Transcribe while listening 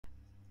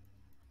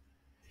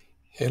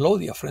Hello,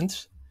 dear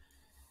friends.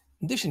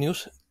 This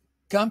news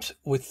comes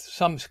with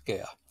some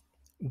scare,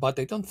 but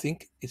I don't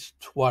think it's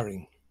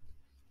worrying.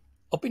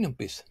 Opinion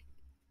piece.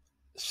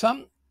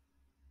 Sun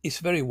is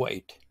very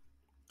wide.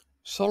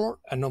 Solar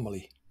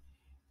anomaly.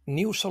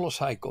 New solar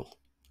cycle.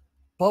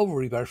 Power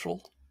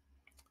reversal.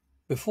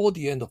 Before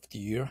the end of the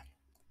year.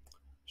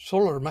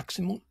 Solar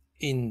maximum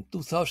in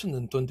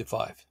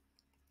 2025.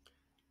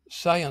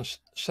 Science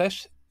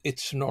says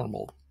it's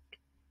normal.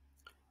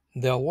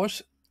 There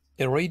was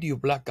a radio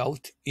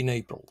blackout in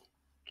April.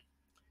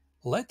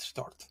 Let's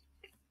start.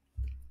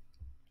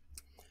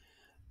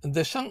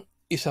 The Sun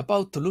is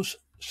about to lose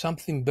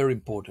something very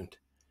important: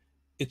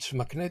 its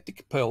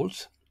magnetic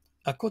poles,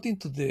 according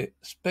to the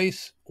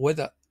Space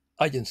Weather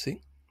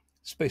Agency,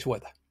 Space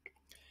Weather.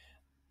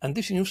 And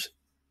this news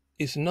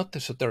is not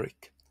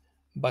esoteric,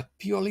 but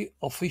purely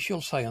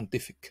official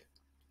scientific.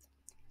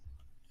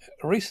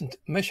 Recent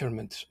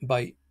measurements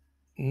by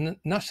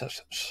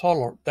NASA's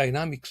Solar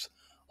Dynamics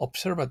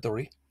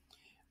Observatory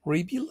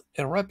reveal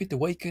a rapid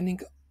awakening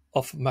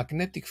of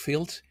magnetic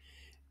fields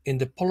in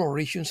the polar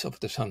regions of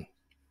the Sun.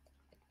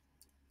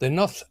 The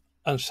north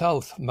and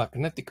south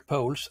magnetic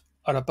poles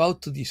are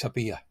about to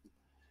disappear.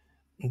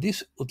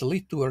 This would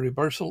lead to a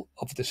reversal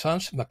of the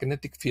Sun's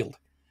magnetic field,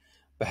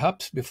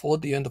 perhaps before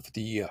the end of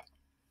the year.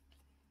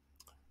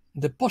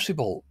 The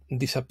possible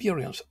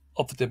disappearance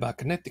of the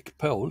magnetic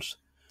poles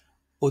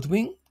would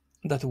mean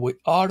that we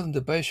are on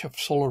the verge of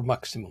solar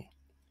maximum.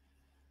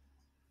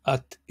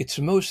 At its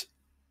most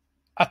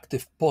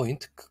active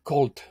point,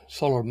 called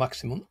solar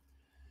maximum,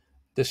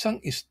 the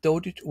Sun is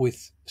dotted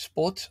with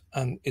spots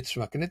and its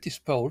magnetic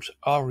poles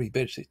are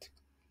reversed.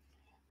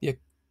 The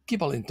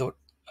equivalent to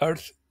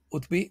Earth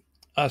would be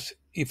as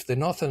if the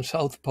north and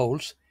south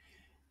poles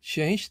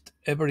changed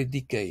every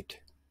decade.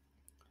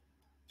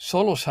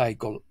 Solar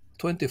cycle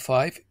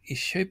 25 is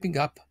shaping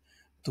up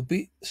to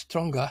be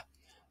stronger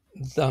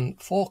than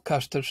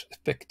forecasters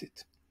expected,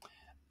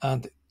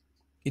 and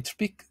its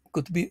peak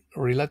could be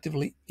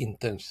relatively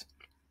intense.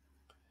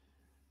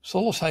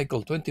 Solar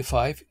cycle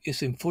 25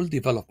 is in full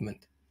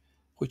development,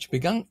 which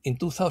began in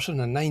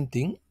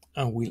 2019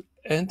 and will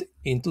end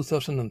in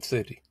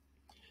 2030,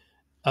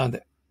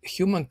 and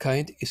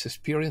humankind is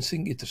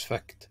experiencing its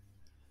effect.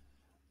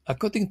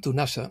 According to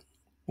NASA,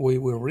 we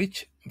will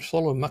reach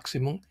solar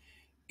maximum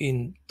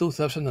in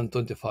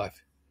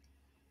 2025.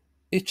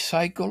 Each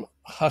cycle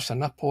has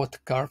an upward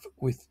curve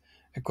with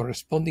a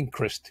corresponding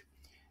crest,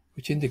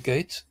 which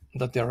indicates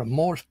that there are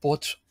more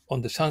spots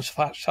on the Sun's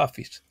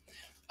surface,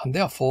 and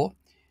therefore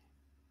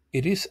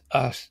it is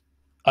at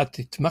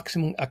its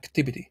maximum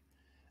activity,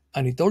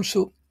 and it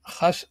also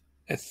has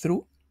a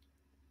through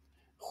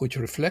which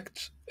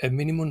reflects a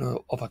minimum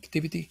of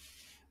activity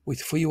with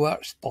fewer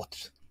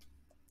spots.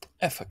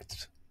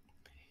 Effects.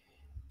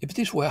 If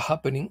this were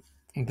happening,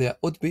 there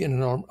would be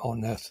an alarm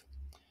on Earth.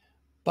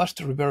 Past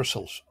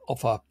reversals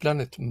of our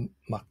planet's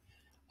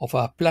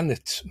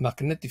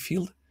magnetic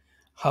field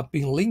have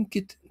been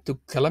linked to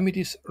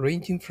calamities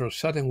ranging from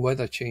sudden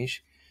weather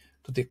change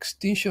to the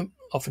extinction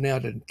of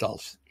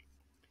Neanderthals.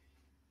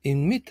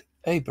 In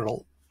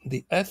mid-April,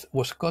 the Earth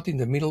was caught in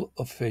the middle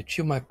of a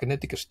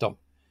geomagnetic storm,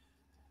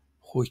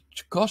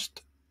 which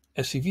caused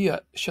a severe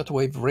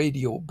shortwave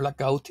radio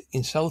blackout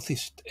in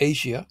Southeast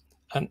Asia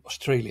and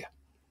Australia.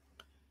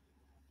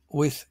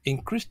 With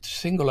increased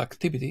single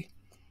activity,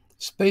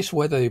 space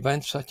weather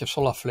events such as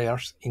solar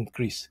flares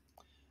increase,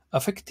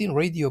 affecting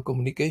radio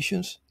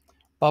communications,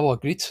 power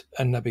grids,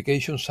 and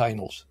navigation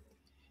signals.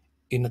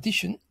 In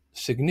addition,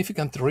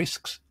 significant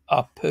risks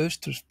are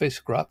posed to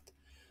spacecraft,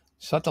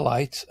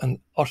 satellites, and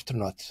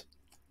astronauts.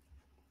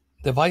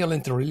 The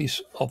violent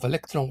release of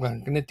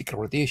electromagnetic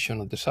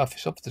radiation on the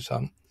surface of the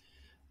Sun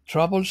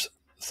travels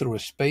through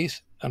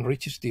space and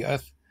reaches the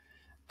Earth,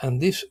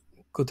 and this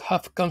could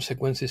have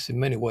consequences in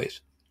many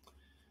ways,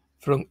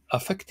 from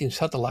affecting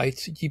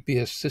satellites,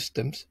 GPS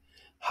systems,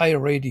 high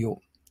radio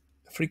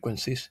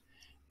frequencies,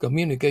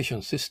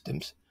 communication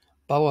systems,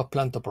 power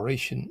plant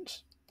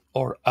operations,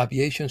 or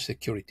aviation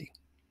security.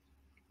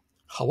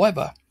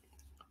 However,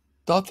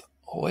 Todd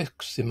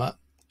Hoeksema,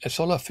 a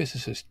solar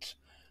physicist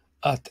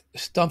at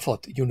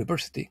Stanford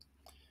University,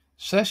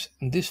 says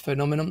this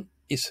phenomenon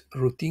is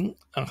routine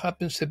and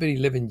happens every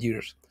 11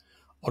 years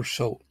or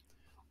so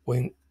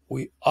when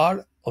we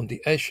are on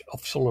the edge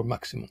of solar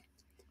maximum.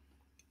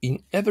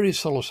 In every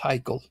solar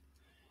cycle,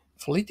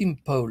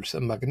 fleeting poles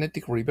and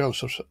magnetic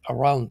reversals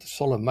around the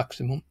solar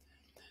maximum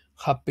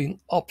have been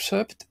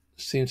observed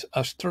since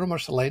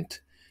astronomers learned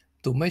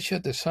to measure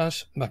the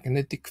Sun's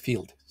magnetic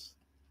field.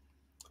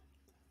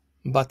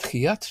 But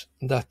he adds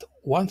that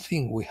one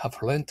thing we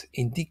have learned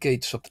in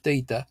decades of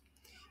data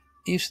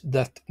is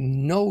that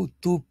no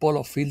two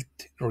polar field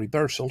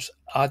reversals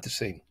are the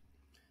same.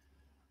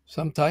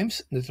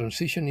 Sometimes the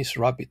transition is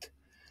rapid,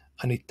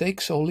 and it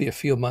takes only a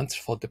few months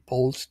for the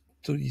poles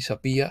to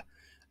disappear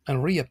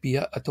and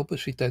reappear at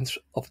opposite ends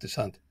of the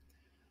Sun.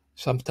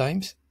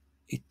 Sometimes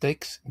it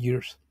takes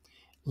years,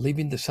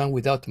 leaving the Sun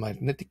without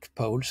magnetic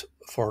poles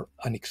for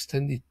an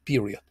extended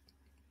period.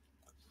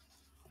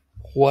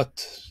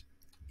 What's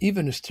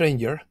even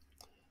stranger,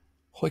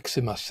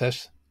 Hoeksema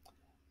says,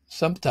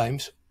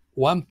 sometimes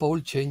one pole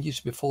changes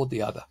before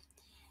the other,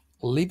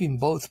 leaving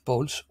both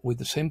poles with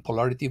the same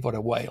polarity for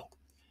a while.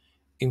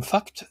 In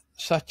fact,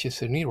 such a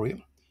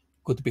scenario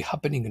could be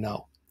happening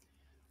now.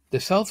 The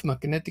south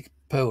magnetic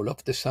pole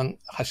of the Sun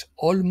has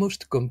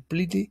almost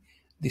completely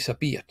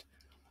disappeared,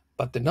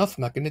 but the north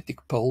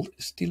magnetic pole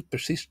still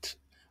persists,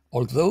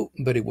 although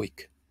very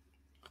weak.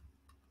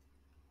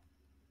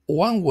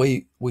 One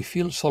way we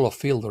feel solar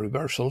field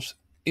reversals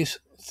is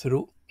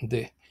through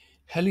the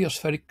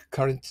heliospheric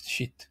current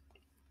sheet.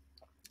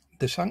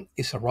 The Sun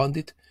is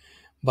surrounded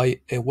by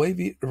a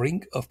wavy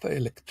ring of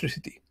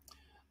electricity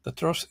that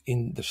draws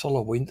in the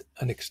solar wind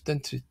and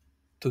extends it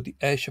to the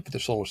edge of the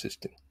solar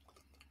system.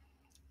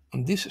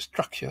 This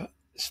structure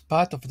is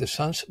part of the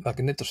Sun's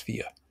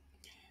magnetosphere.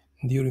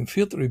 During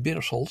field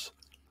reversals,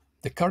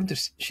 the current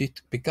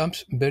sheet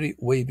becomes very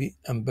wavy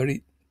and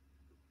very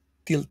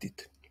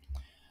tilted.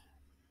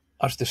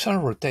 As the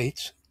Sun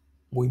rotates,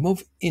 we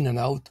move in and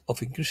out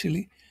of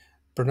increasingly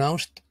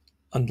pronounced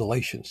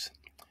undulations.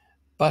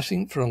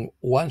 Passing from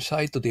one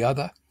side to the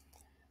other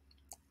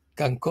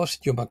can cause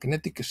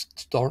geomagnetic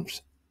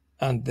storms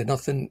and the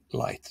northern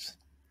lights,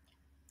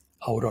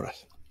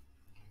 auroras.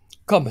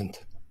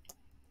 Comment.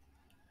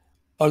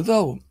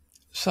 Although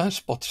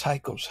sunspot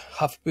cycles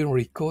have been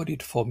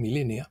recorded for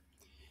millennia,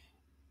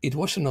 it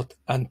was not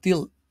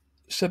until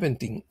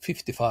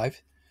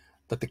 1755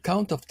 that the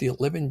count of the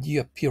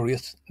 11-year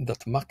periods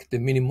that mark the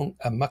minimum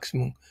and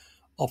maximum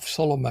of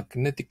solar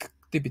magnetic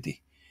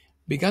activity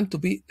began to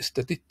be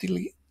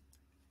statistically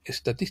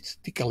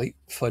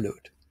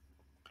followed.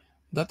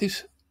 That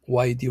is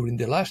why during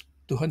the last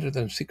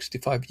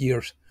 265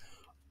 years,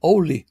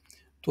 only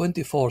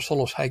 24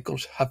 solar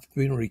cycles have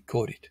been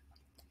recorded.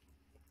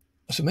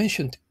 As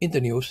mentioned in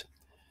the news,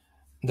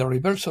 the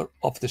reversal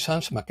of the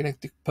Sun's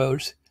magnetic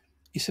poles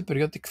is a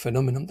periodic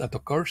phenomenon that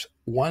occurs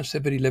once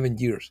every 11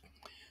 years,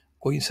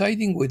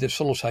 coinciding with the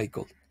solar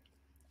cycle.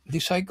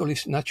 This cycle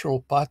is a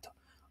natural part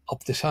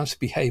of the Sun's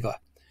behavior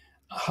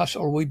and has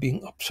always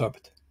been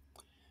observed.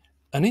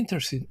 An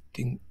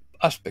interesting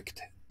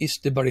aspect is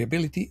the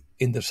variability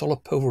in the solar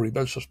pole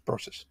reversal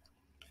process.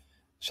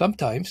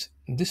 Sometimes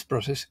this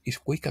process is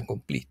quick and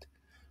complete,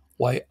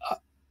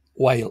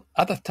 while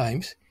other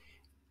times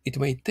it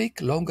may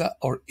take longer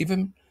or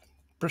even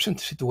present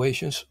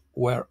situations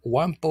where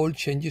one pole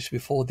changes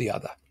before the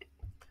other.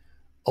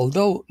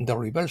 Although the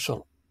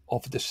reversal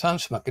of the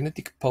Sun's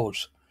magnetic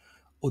poles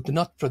would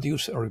not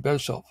produce a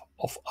reversal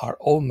of our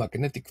own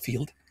magnetic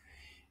field,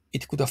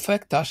 it could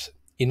affect us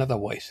in other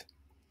ways.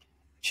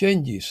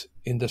 Changes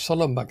in the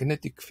solar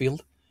magnetic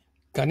field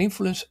can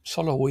influence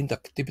solar wind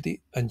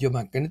activity and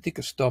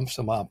geomagnetic storms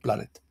on our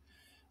planet,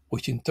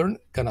 which in turn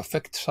can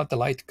affect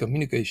satellite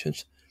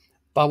communications,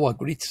 power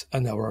grids,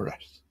 and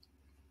auroras.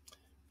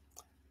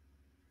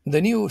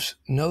 The news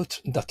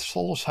notes that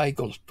solar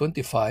cycle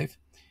 25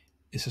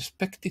 is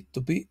expected to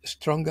be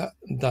stronger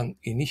than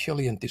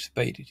initially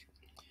anticipated.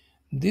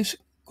 This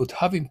could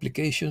have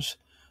implications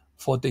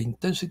for the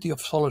intensity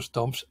of solar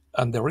storms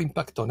and their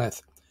impact on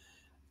Earth,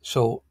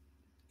 so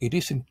it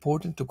is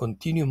important to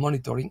continue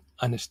monitoring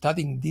and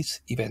studying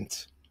these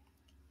events.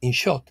 In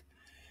short,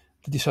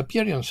 the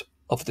disappearance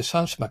of the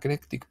Sun's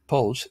magnetic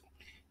poles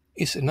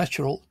is a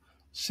natural,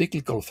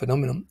 cyclical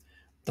phenomenon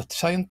that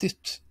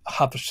scientists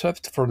have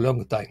observed for a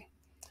long time,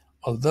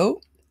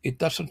 although it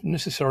doesn't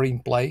necessarily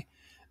imply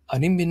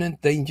an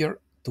imminent danger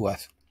to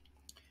Earth.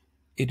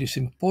 It is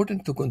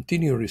important to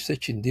continue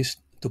researching this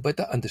to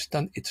better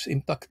understand its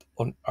impact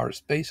on our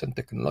space and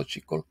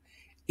technological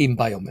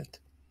environment.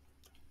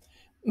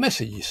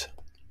 Messages.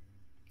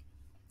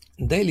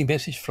 Daily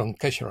message from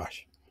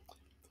Keshe.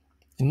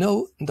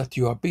 Know that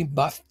you are being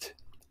bathed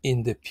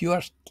in the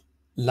purest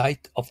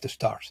light of the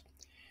stars.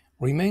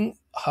 Remain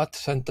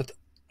heart-centered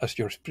as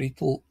you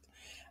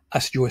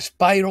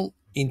spiral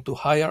into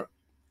higher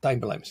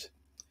timelines.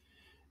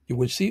 You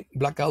will see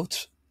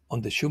blackouts on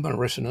the Schumann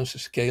resonance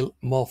scale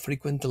more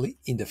frequently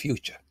in the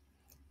future.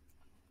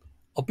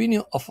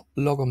 Opinion of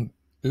Logan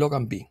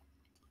B.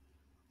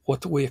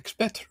 What we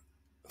expect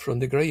from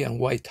the grey and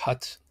white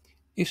hats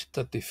is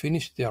that they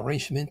finish the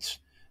arrangements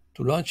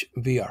to launch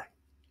VR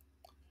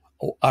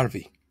or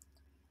RV.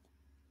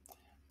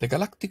 The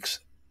Galactics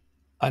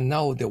and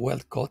now the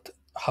World Code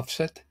have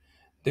said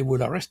they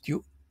will arrest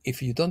you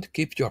if you don't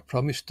keep your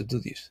promise to do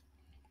this.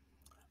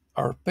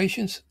 Our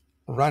patience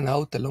ran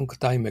out a long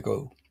time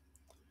ago.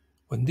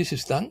 When this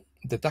is done,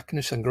 the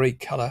darkness and grey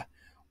color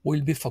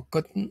will be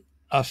forgotten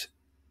as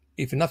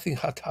if nothing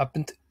had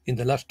happened in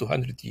the last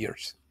 200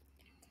 years.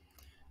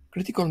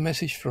 Critical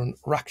message from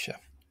Raksha.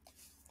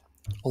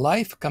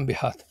 Life can be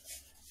hard.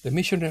 The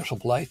missionaries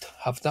of light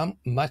have done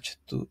much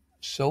to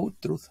sow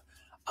truth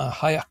and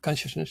higher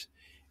consciousness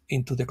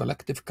into the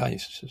collective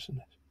consciousness.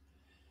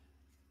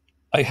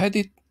 I heard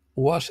it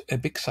was a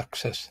big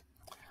success.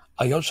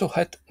 I also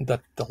heard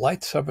that the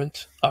light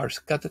servants are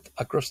scattered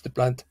across the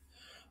planet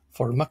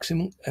for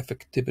maximum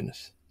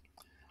effectiveness.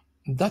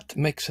 That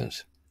makes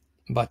sense,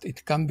 but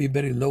it can be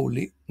very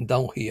lonely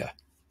down here.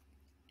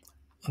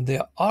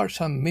 There are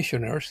some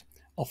missionaries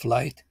of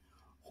light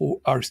who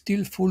are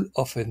still full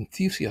of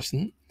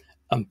enthusiasm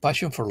and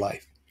passion for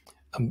life,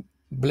 and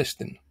bless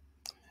them.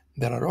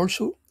 There are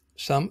also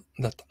some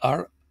that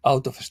are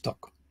out of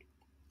stock.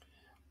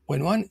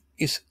 When one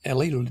is a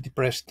little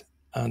depressed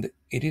and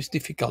it is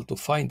difficult to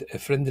find a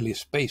friendly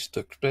space to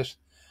express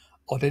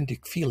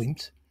authentic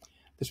feelings,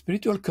 the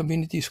spiritual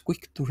community is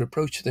quick to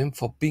reproach them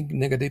for being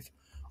negative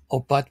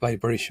or bad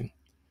vibration,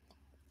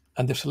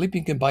 and the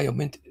sleeping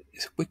environment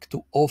is quick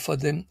to offer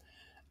them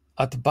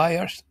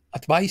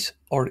advice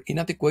or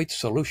inadequate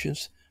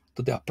solutions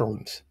to their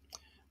problems,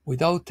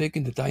 without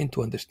taking the time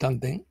to understand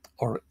them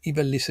or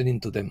even listening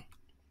to them.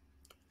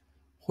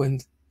 When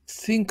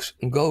things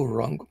go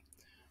wrong,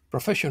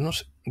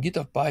 professionals give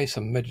advice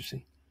and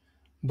medicine,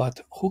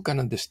 but who can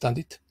understand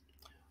it?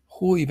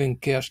 Who even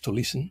cares to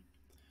listen?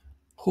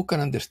 Who can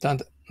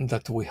understand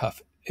that we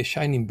have a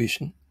shining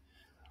vision,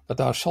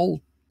 that our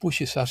soul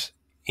pushes us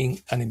in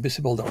an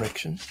invisible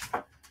direction?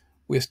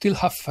 We still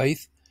have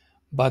faith,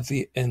 but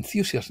the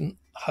enthusiasm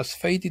has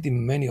faded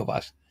in many of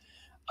us,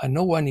 and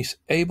no one is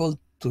able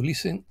to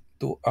listen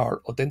to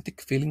our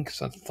authentic feelings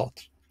and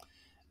thoughts,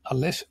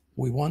 unless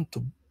we want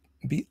to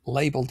be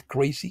labeled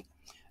crazy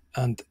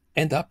and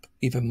end up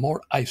even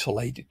more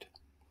isolated.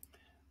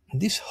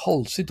 This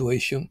whole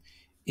situation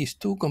is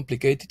too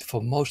complicated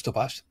for most of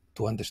us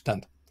to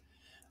understand.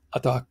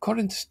 At our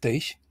current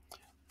stage,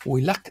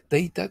 we lack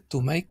data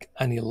to make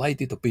an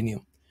enlightened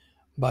opinion,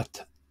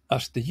 but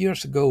as the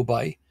years go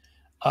by,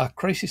 our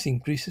crisis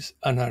increases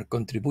and our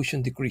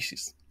contribution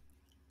decreases.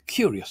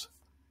 Curious.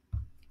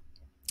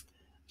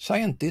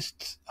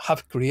 Scientists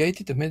have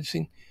created a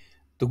medicine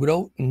to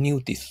grow new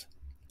teeth.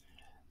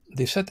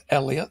 They said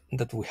earlier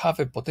that we have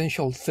a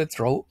potential third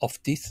row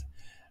of teeth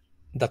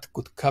that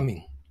could come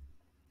in.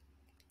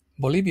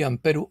 Bolivia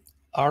and Peru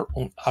are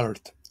on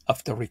alert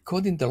after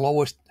recording the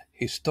lowest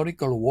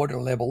historical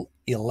water level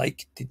in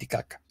Lake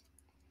Titicaca.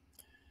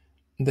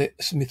 The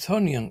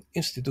Smithsonian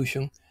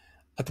Institution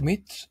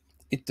admits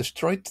it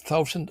destroyed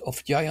thousands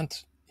of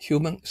giant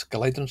human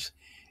skeletons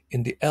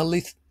in the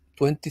early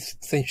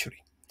 20th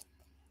century.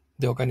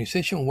 The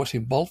organization was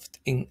involved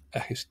in a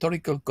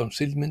historical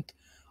concealment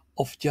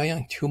of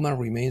giant human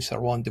remains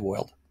around the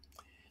world.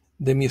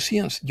 The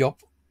museum's job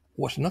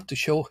was not to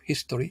show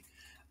history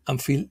and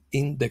fill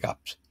in the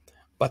gaps,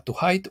 but to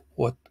hide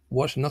what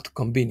was not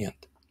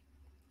convenient.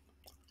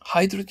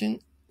 Hydrogen,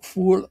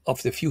 fuel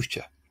of the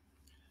future.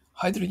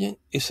 Hydrogen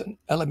is an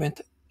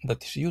element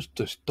that is used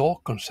to store,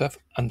 conserve,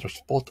 and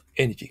transport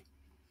energy.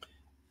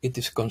 It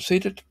is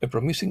considered a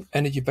promising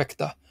energy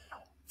vector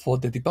for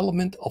the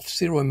development of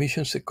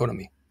zero-emissions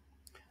economy.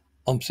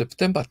 On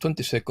September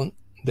 22nd,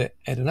 the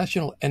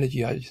International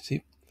Energy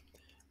Agency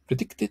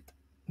predicted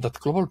that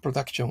global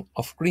production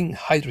of green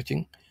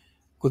hydrogen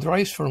could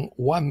rise from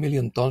 1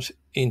 million tons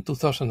in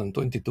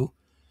 2022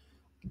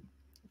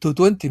 to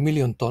 20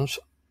 million tons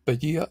per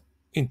year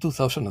in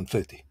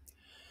 2030.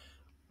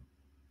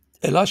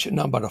 A large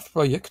number of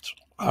projects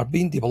are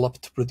being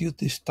developed to produce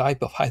this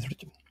type of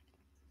hydrogen.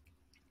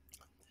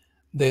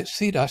 The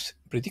CIRAS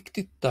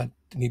predicted that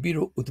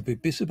Nibiru would be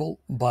visible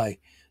by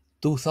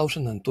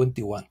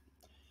 2021,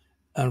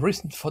 and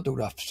recent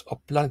photographs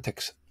of Planet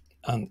X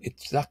and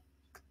its dark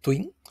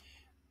twin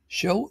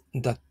show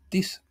that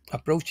these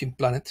approaching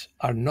planets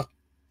are not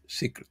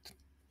secret.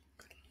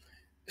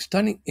 A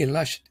stunning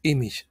enlarged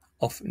image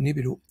of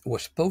Nibiru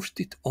was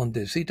posted on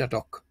the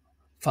Zeta.org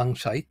fan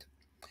site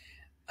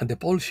and the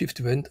pole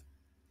shift event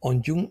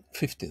on June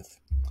 15th.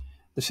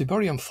 The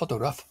Siberian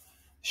photograph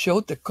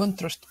showed the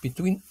contrast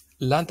between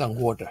land and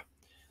water,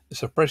 a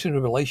surprising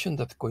revelation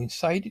that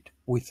coincided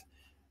with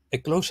a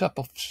close-up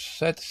of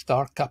said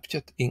star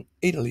captured in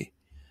Italy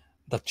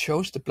that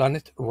shows the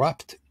planet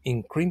wrapped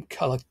in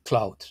cream-colored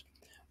clouds,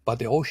 but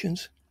the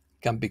oceans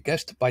can be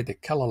guessed by the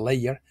color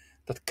layer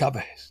that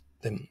covers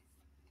them.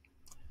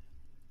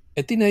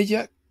 A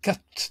teenager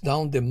cuts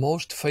down the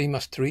most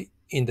famous tree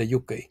in the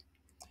UK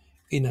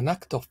in an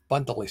act of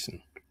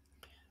vandalism.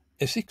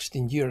 A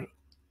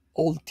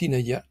 16-year-old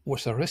teenager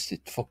was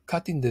arrested for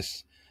cutting the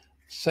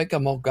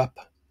sycamore gap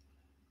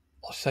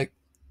or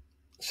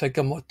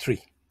sycamore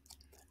tree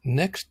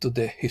next to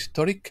the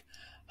historic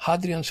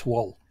Hadrian's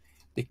Wall,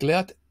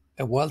 declared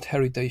a World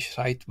Heritage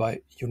Site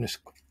by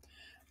UNESCO,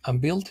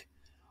 and built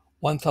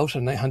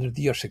 1,900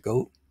 years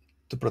ago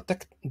to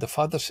protect the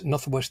farthest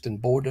northwestern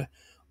border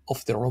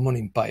of the Roman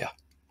Empire.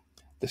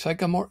 The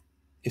sycamore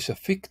is a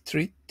fig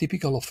tree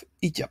typical of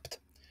Egypt,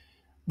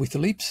 with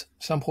leaves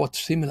somewhat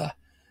similar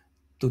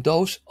to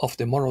those of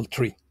the moral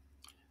tree,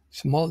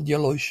 small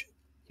yellowish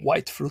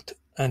white fruit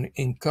and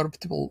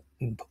incorruptible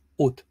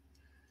wood,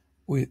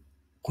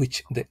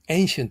 which the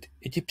ancient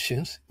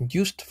Egyptians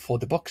used for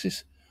the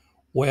boxes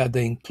where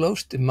they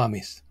enclosed the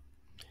mummies.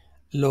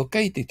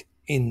 Located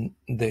in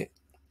the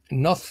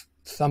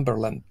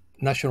Northumberland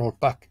National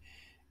Park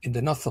in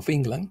the north of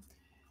England,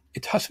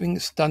 it has been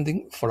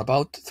standing for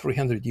about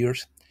 300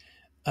 years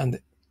and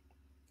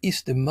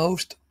is the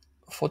most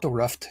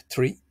photographed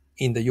tree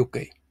in the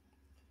UK.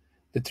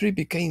 The tree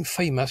became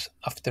famous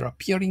after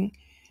appearing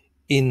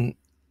in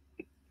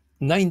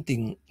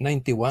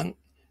 1991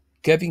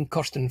 Kevin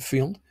Costner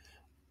film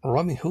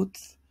Robin Hood,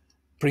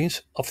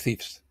 Prince of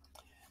Thieves.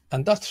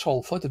 And that's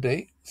all for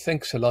today.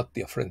 Thanks a lot,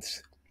 dear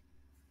friends.